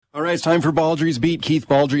All right, it's time for Baldrey's Beat. Keith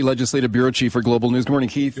Baldrey, Legislative Bureau Chief for Global News. Good morning,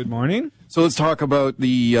 Keith. Good morning. So let's talk about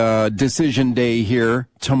the decision day here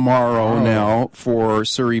tomorrow now for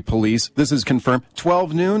Surrey Police. This is confirmed.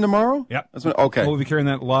 12 noon tomorrow? Yep. Okay. We'll be carrying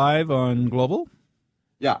that live on Global.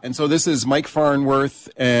 Yeah, and so this is Mike Farnworth,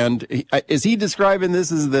 and is he describing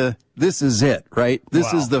this as this is it, right?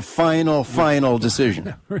 This is the final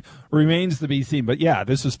decision. Remains to be seen. But yeah,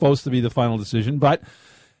 this is supposed to be the final decision. But,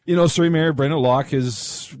 you know, Surrey Mayor Brenda Locke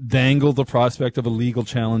has dangled the prospect of a legal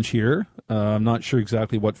challenge here. I'm not sure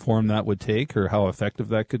exactly what form that would take or how effective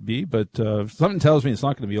that could be, but something tells me it's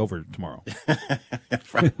not going to be over tomorrow.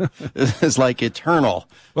 This is like eternal.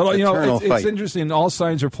 Well, you know, fight. it's interesting. All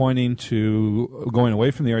signs are pointing to going away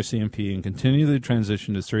from the RCMP and continue the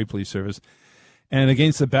transition to Surrey Police Service. And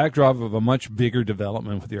against the backdrop of a much bigger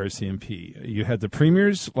development with the RCMP. You had the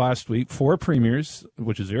premiers last week, 4 premiers,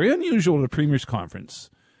 which is very unusual at a premiers conference,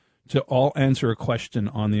 to all answer a question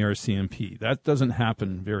on the RCMP. That doesn't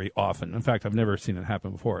happen very often. In fact, I've never seen it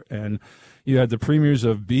happen before. And you had the premiers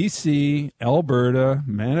of BC, Alberta,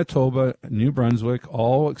 Manitoba, New Brunswick,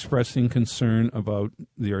 all expressing concern about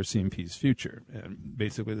the RCMP's future. And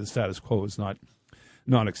basically the status quo is not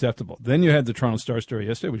acceptable. Then you had the Toronto Star story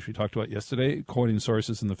yesterday, which we talked about yesterday, quoting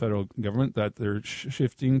sources in the federal government that they're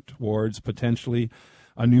shifting towards potentially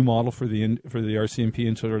a new model for the RCMP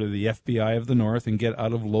into sort of the FBI of the North and get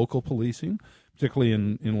out of local policing, particularly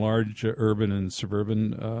in large urban and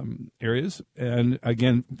suburban areas. And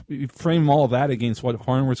again, you frame all that against what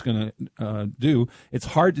Farnworth's going to do. It's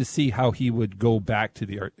hard to see how he would go back to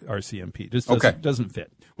the RCMP. It just doesn't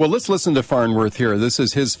fit. Well, let's listen to Farnworth here. This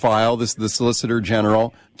is his file. This is the Solicitor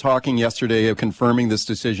General talking yesterday of confirming this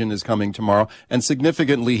decision is coming tomorrow. And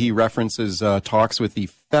significantly, he references talks with the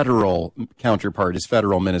federal counterpart, his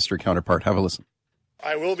federal minister counterpart. Have a listen.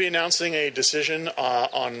 I will be announcing a decision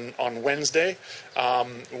on Wednesday.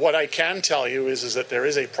 What I can tell you is that there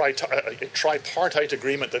is a tripartite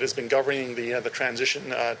agreement that has been governing the transition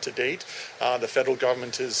to date. The federal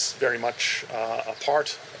government is very much a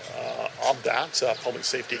part of that, Public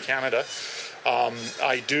Safety Canada.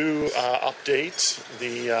 I do update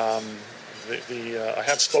I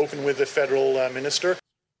have spoken with the federal minister.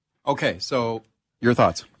 Okay, so your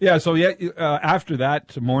thoughts? Yeah, so after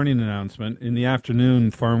that morning announcement, in the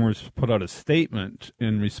afternoon, Farmers put out a statement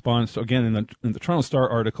in response. Again, in the Toronto Star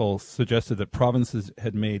article, suggested that provinces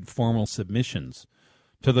had made formal submissions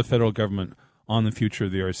to the federal government on the future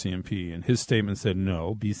of the RCMP. And his statement said,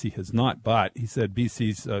 no, BC has not. But he said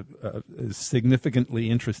BC is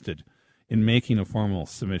significantly interested in making a formal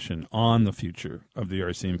submission on the future of the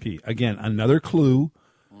RCMP. Again, another clue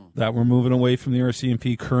that we're moving away from the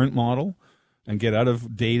RCMP current model and get out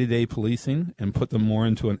of day-to-day policing and put them more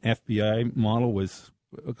into an FBI model with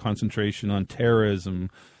a concentration on terrorism,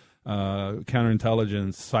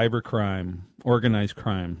 counterintelligence, cybercrime, organized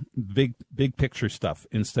crime, big picture stuff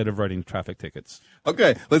instead of writing traffic tickets.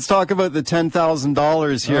 Okay, let's talk about the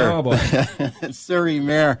 $10,000 here. Oh, boy. Surrey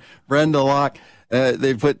Mayor Brenda Locke.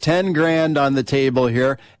 They put $10,000 on the table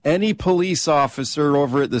here. Any police officer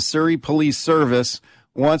over at the Surrey Police Service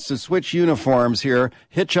wants to switch uniforms here,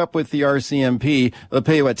 hitch up with the RCMP, they'll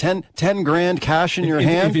pay you, what, $10,000 cash in your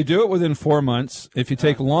hand? If you do it within 4 months, if you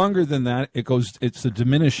take longer than that, it's a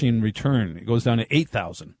diminishing return. It goes down to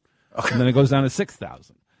 $8,000, and then it goes down to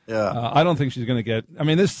 $6,000. Yeah. I don't think she's going to get. I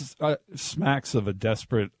mean, this smacks of a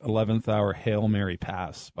desperate 11th hour Hail Mary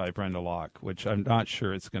pass by Brenda Locke, which I'm not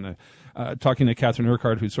sure it's going to. Talking to Catherine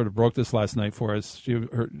Urquhart, who sort of broke this last night for us,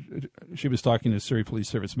 she was talking to Surrey Police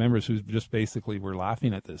Service members who just basically were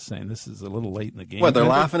laughing at this, saying this is a little late in the game. What, they're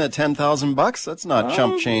laughing at $10,000? That's not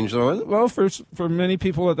chump change, though, is it? Well, for many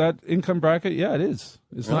people at that income bracket, yeah, it is.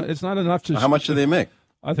 It's really? It's not enough to. How much do they make?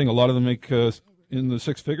 I think a lot of them make in the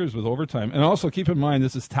 6 figures with overtime. And also keep in mind,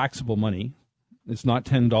 this is taxable money. It's not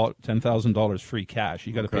 $10,000 free cash.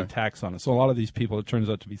 You got to pay tax on it. So a lot of these people, it turns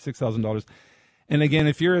out to be $6,000. And again,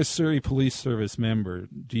 if you're a Surrey Police Service member,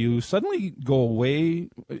 do you suddenly go away,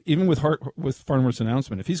 even with Farnworth's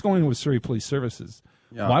announcement, if he's going with Surrey Police Services,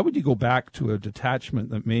 why would you go back to a detachment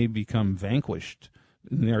that may become vanquished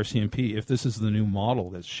in the RCMP if this is the new model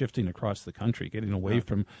that's shifting across the country, getting away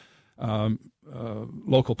from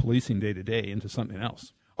local policing day to day into something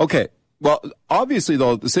else? Okay. Well, obviously,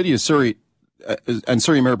 though, the city of Surrey and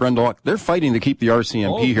Surrey Mayor Brenda Locke, they're fighting to keep the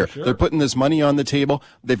RCMP here. Sure. They're putting this money on the table.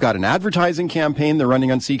 They've got an advertising campaign they're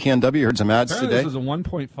running on CKNW. Heard some ads Apparently today. This is a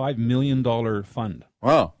 $1.5 million fund.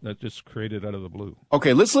 Wow. That just created out of the blue.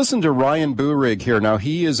 Okay, let's listen to Ryan Boorig here. Now,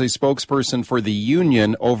 he is a spokesperson for the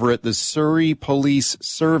union over at the Surrey Police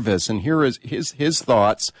Service, and here is his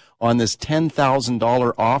thoughts on this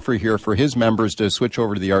 $10,000 offer here for his members to switch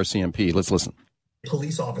over to the RCMP. Let's listen.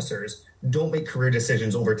 Police officers don't make career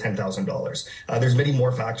decisions over $10,000. There's many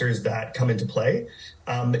more factors that come into play.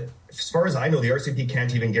 As far as I know, the RCMP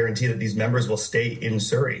can't even guarantee that these members will stay in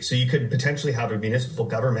Surrey. So you could potentially have a municipal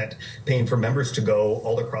government paying for members to go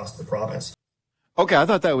all across the province. Okay, I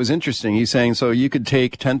thought that was interesting. He's saying so you could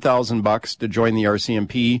take $10,000 to join the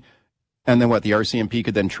RCMP, and then what? The RCMP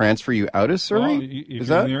could then transfer you out of Surrey? Well, if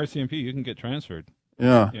you're in the RCMP, you can get transferred.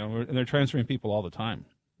 Yeah, and they're transferring people all the time.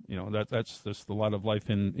 That's just a lot of life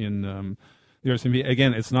in the RCMP.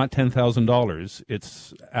 Again, it's not $10,000.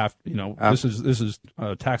 It's this is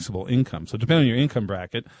taxable income. So depending on your income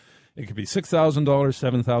bracket, it could be $6,000,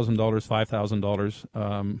 $7,000,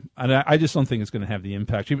 $5,000. And I just don't think it's going to have the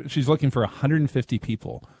impact. She's looking for 150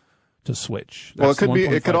 people to switch. Well,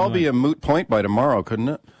 it could all be a moot point by tomorrow, couldn't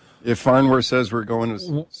it? If Farnworth says we're going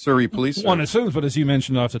to Surrey Police. One assumes, but as you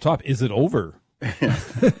mentioned off the top, is it over?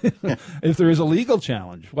 If there is a legal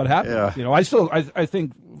challenge, what happens? Yeah. I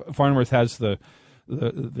think Farnworth has the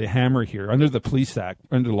hammer here. Under the Police Act,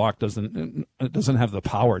 under Locke doesn't have the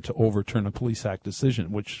power to overturn a Police Act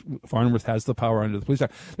decision, which Farnworth has the power under the Police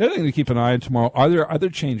Act. The other thing to keep an eye on tomorrow, are there other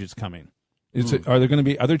changes coming? Are there going to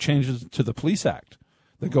be other changes to the Police Act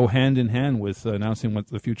that go hand in hand with announcing what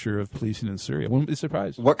the future of policing in Syria? I wouldn't be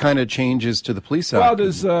surprised. What kind of changes to the Police Act? Well,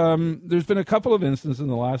 there's been a couple of instances in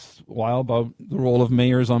the last while about the role of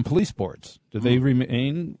mayors on police boards. Do they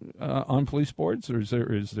remain on police boards, or is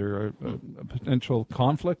there a potential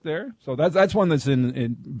conflict there? So that's one that's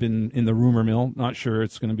been in the rumor mill. Not sure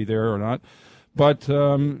it's going to be there or not. But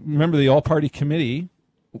remember, the all-party committee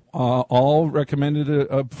all recommended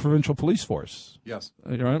a provincial police force. Yes.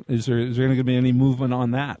 Is there going to be any movement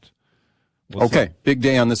on that? We'll see. Big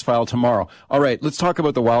day on this file tomorrow. All right, let's talk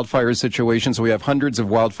about the wildfire situation. So we have hundreds of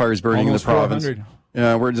wildfires burning Almost in the province.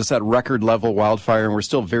 400. We're just at record level wildfire, and we're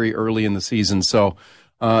still very early in the season. So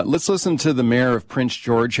let's listen to the mayor of Prince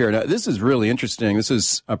George here. Now, this is really interesting. This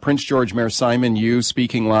is Prince George Mayor Simon Yu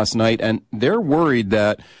speaking last night, and they're worried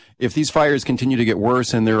that if these fires continue to get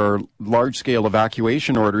worse and there are large-scale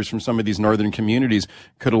evacuation orders from some of these northern communities,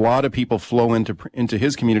 could a lot of people flow into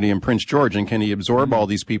his community in Prince George, and can he absorb all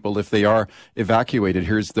these people if they are evacuated?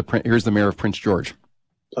 Here's the mayor of Prince George.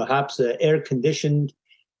 Perhaps air-conditioned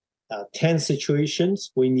tent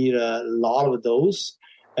situations. We need a lot of those.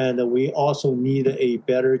 And we also need a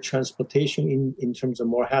better transportation in terms of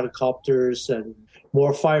more helicopters and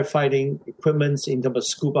more firefighting equipment in terms of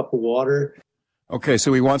scoop up water. Okay,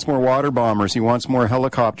 so he wants more water bombers. He wants more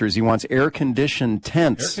helicopters. He wants air-conditioned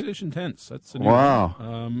tents. Air-conditioned tents. That's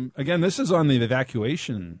wow. Again, this is on the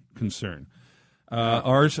evacuation concern.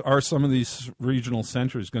 Are some of these regional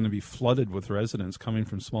centers going to be flooded with residents coming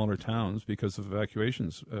from smaller towns because of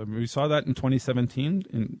evacuations? We saw that in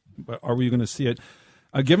 2017. Are we going to see it?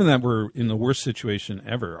 Given that we're in the worst situation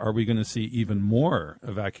ever, are we going to see even more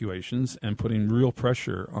evacuations and putting real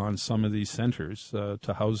pressure on some of these centers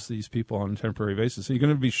to house these people on a temporary basis? So you're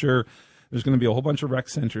going to be sure there's going to be a whole bunch of rec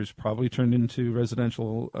centers probably turned into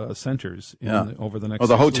residential centers over the next 6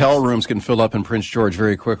 the hotel weeks. rooms can fill up in Prince George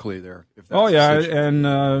very quickly there.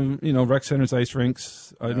 And rec centers, ice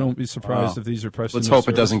rinks. I don't be surprised if these are pressed. Let's hope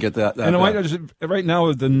it doesn't get that and right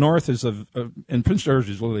now, the north is and Prince George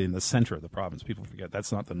is literally in the center of the province. People forget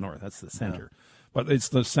that's not the north, that's the center. Yeah. But it's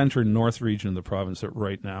the center-north region of the province that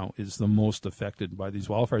right now is the most affected by these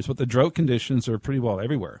wildfires. But the drought conditions are pretty well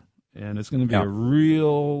everywhere. And it's going to be a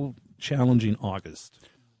real challenging August.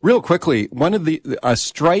 Real quickly, a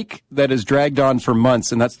strike that has dragged on for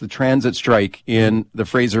months, and that's the transit strike in the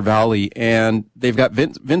Fraser Valley. And they've got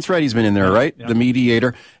Vince Reddy's been in there, right? Yeah. The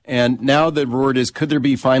mediator. And now the word is, could there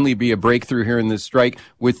finally be a breakthrough here in this strike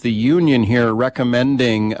with the union here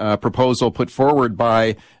recommending a proposal put forward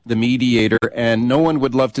by the mediator? And no one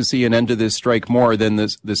would love to see an end to this strike more than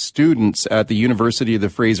the students at the University of the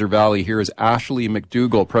Fraser Valley. Here is Ashley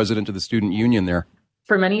McDougall, president of the student union there.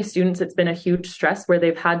 For many students, it's been a huge stress where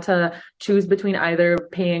they've had to choose between either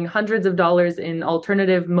paying hundreds of dollars in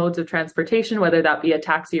alternative modes of transportation, whether that be a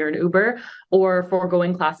taxi or an Uber, or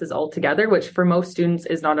foregoing classes altogether, which for most students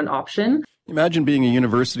is not an option. Imagine being a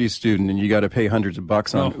university student and you got to pay hundreds of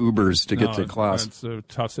bucks on Ubers to get to class. It's a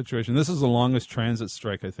tough situation. This is the longest transit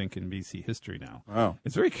strike, I think, in BC history now. Wow.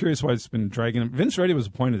 It's very curious why it's been dragging. Vince Reddy was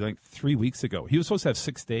appointed 3 weeks ago. He was supposed to have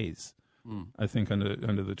 6 days. I think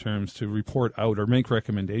under the terms to report out or make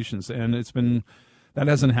recommendations, and that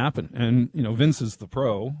hasn't happened. And Vince is the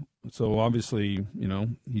pro, so obviously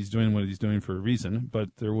he's doing what he's doing for a reason. But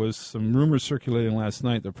there was some rumors circulating last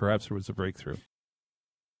night that perhaps there was a breakthrough.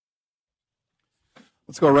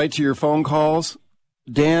 Let's go right to your phone calls.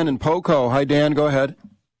 Dan and Poco. Hi, Dan. Go ahead.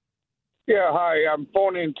 Yeah, hi. I'm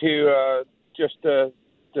phoning to just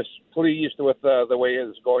displeased with the way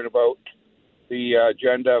it's going about the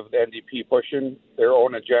agenda of the NDP pushing their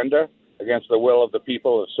own agenda against the will of the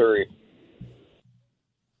people of Surrey.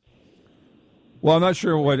 Well, I'm not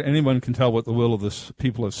sure what anyone can tell what the will of the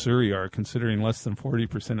people of Surrey are, considering less than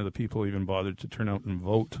 40% of the people even bothered to turn out and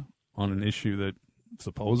vote on an issue that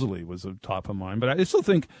supposedly was a top of mind. But I still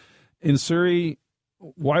think in Surrey,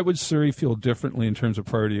 why would Surrey feel differently in terms of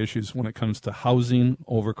priority issues when it comes to housing,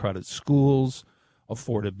 overcrowded schools,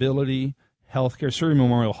 affordability, healthcare? Surrey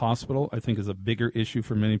Memorial Hospital, I think, is a bigger issue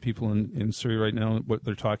for many people in Surrey right now, what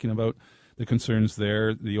they're talking about, the concerns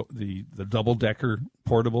there, the double-decker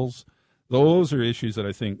portables. Those are issues that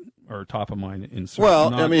I think are top of mind in Surrey.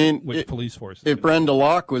 Well, I mean, which police force. If Brenda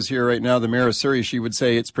Locke was here right now, the mayor of Surrey, she would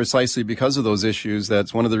say it's precisely because of those issues.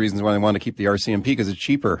 That's one of the reasons why they want to keep the RCMP, because it's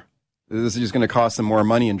cheaper. This is just going to cost them more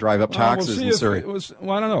money and drive up taxes in Surrey. I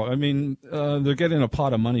don't know. I mean, they're getting a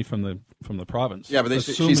pot of money from the province. Yeah, but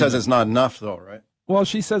she says it's not enough, though, right? Well,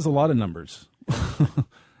 she says a lot of numbers.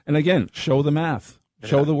 And again, show the math.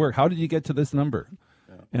 Show the work. How did you get to this number?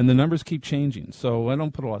 And the numbers keep changing, so I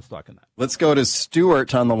don't put a lot of stock in that. Let's go to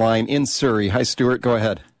Stuart on the line in Surrey. Hi, Stuart. Go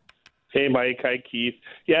ahead. Hey, Mike. Hi, Keith.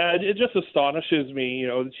 Yeah, it just astonishes me. You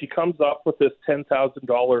know, she comes up with this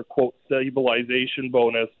 $10,000, quote, stabilization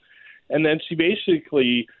bonus, and then she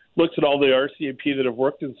basically looks at all the RCMP that have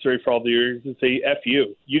worked in Surrey for all the years and say, F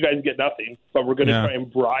you. You guys get nothing, but we're going to try and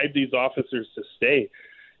bribe these officers to stay.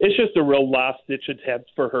 It's just a real last-ditch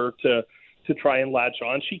attempt for her to try and latch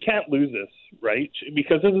on. She can't lose this, right?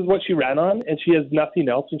 Because this is what she ran on, and she has nothing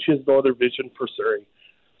else, and she has no other vision for Surrey.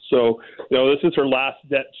 So, you know, this is her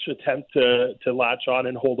last-ditch attempt to latch on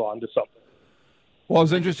and hold on to something. Well,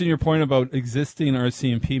 it's interesting your point about existing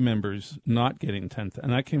RCMP members not getting 10th,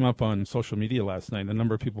 and that came up on social media last night. A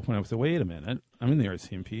number of people pointed out and said, wait a minute, I'm in the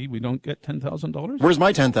RCMP. We don't get $10,000? Where's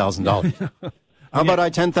my $10,000? How about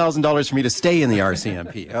 $10,000 for me to stay in the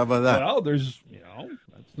RCMP? How about that? Well, there's,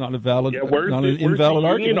 it's not a valid, where's not the an invalid union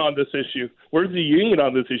argument on this issue? Where's the union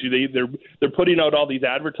on this issue? They're putting out all these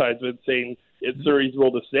advertisements saying it's Surrey's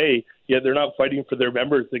will to stay, yet they're not fighting for their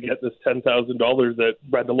members to get this $10,000 that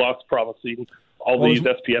Brenda Locke's promising all these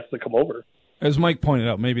SPS to come over. As Mike pointed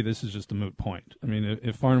out, maybe this is just a moot point. I mean,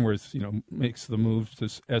 if Farnworth, makes the move to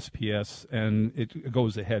SPS and it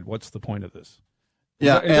goes ahead, what's the point of this?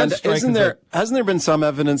 Yeah, and hasn't there been some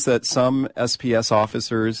evidence that some SPS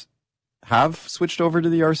officers have switched over to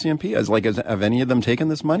the RCMP? Have any of them taken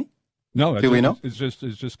this money? No, do we know? It's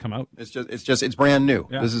just come out. It's brand new.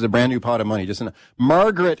 Yeah. This is a brand new pot of money.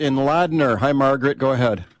 Margaret in Ladner. Hi, Margaret. Go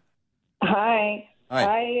ahead. Hi. Hi.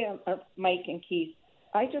 I am Mike and Keith.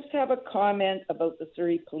 I just have a comment about the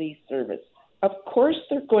Surrey Police Service. Of course,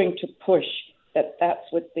 they're going to push that that's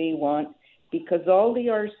what they want, because all the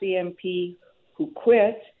RCMP who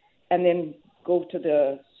quit and then go to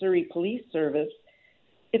the Surrey Police Service,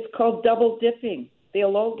 it's called double dipping.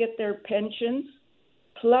 They'll all get their pensions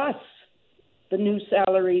plus the new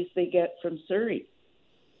salaries they get from Surrey.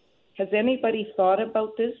 Has anybody thought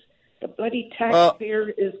about this? The bloody taxpayer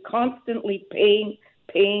is constantly paying.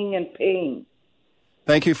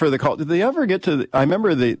 Thank you for the call. Did they ever get to I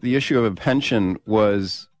remember the issue of a pension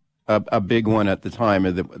was a big one at the time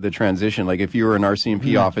of the transition. Like if you were an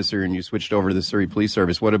RCMP officer and you switched over to the Surrey Police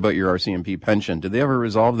Service, what about your RCMP pension? Did they ever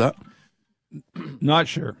resolve that? Not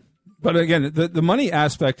sure. But again, the money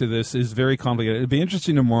aspect of this is very complicated. It'd be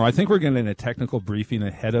interesting tomorrow. I think we're getting a technical briefing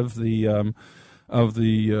ahead of the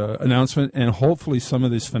announcement, and hopefully some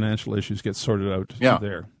of these financial issues get sorted out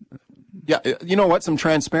there. Yeah, you know what? Some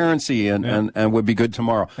transparency and would be good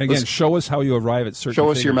tomorrow. Again, show us how you arrive at certain Show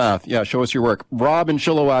us figures. your math. Yeah, show us your work. Rob in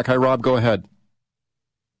Chilliwack. Hi, Rob. Go ahead.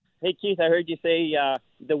 Hey, Keith, I heard you say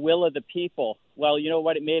the will of the people. Well, you know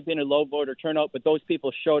what? It may have been a low voter turnout, but those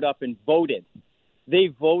people showed up and voted. They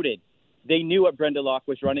voted. They knew what Brenda Locke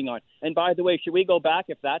was running on. And by the way, should we go back,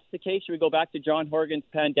 if that's the case, should we go back to John Horgan's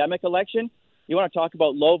pandemic election? You want to talk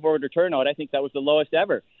about low voter turnout? I think that was the lowest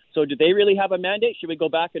ever. So do they really have a mandate? Should we go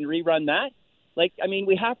back and rerun that?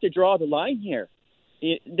 We have to draw the line here.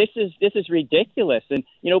 This is ridiculous. And,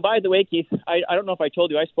 by the way, Keith, I don't know if I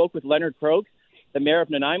told you, I spoke with Leonard Krogh, the mayor of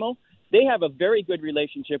Nanaimo. They have a very good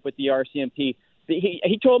relationship with the RCMP.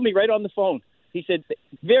 He told me right on the phone. He said,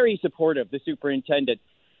 very supportive, the superintendent.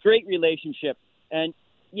 Great relationship. And,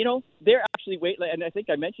 they're actually and I think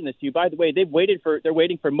I mentioned this to you, by the way, they're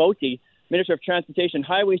waiting for Moti, Minister of Transportation,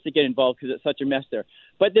 Highways, to get involved because it's such a mess there.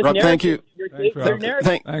 But this Rob, narrative, thank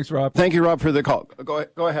you. Thanks, Rob. Thank you, Rob, for the call.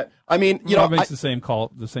 Go ahead. I mean, Rob makes the same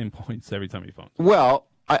points every time he phones. Well,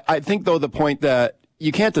 I think, though, the point that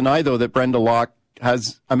you can't deny, though, that Brenda Locke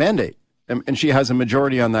has a mandate, and she has a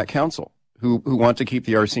majority on that council who want to keep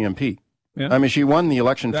the RCMP. Yeah. I mean, she won the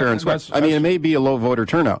election fair and square. I mean, it may be a low voter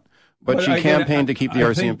turnout, but she campaigned to keep the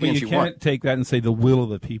RCMP, and she won. You can't take that and say the will of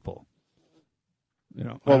the people. You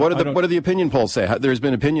know, well, what do the opinion polls say? There's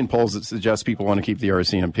been opinion polls that suggest people want to keep the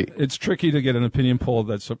RCMP. It's tricky to get an opinion poll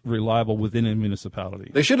that's reliable within a municipality.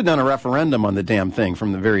 They should have done a referendum on the damn thing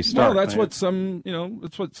from the very start. Well, that's what some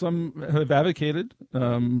have advocated,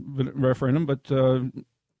 referendum, but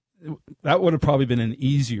that would have probably been an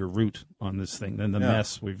easier route on this thing than the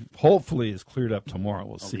mess we've hopefully is cleared up tomorrow.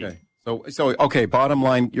 We'll see. So okay. Bottom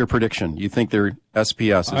line, your prediction: you think they're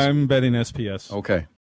SPS? I'm betting SPS. Okay.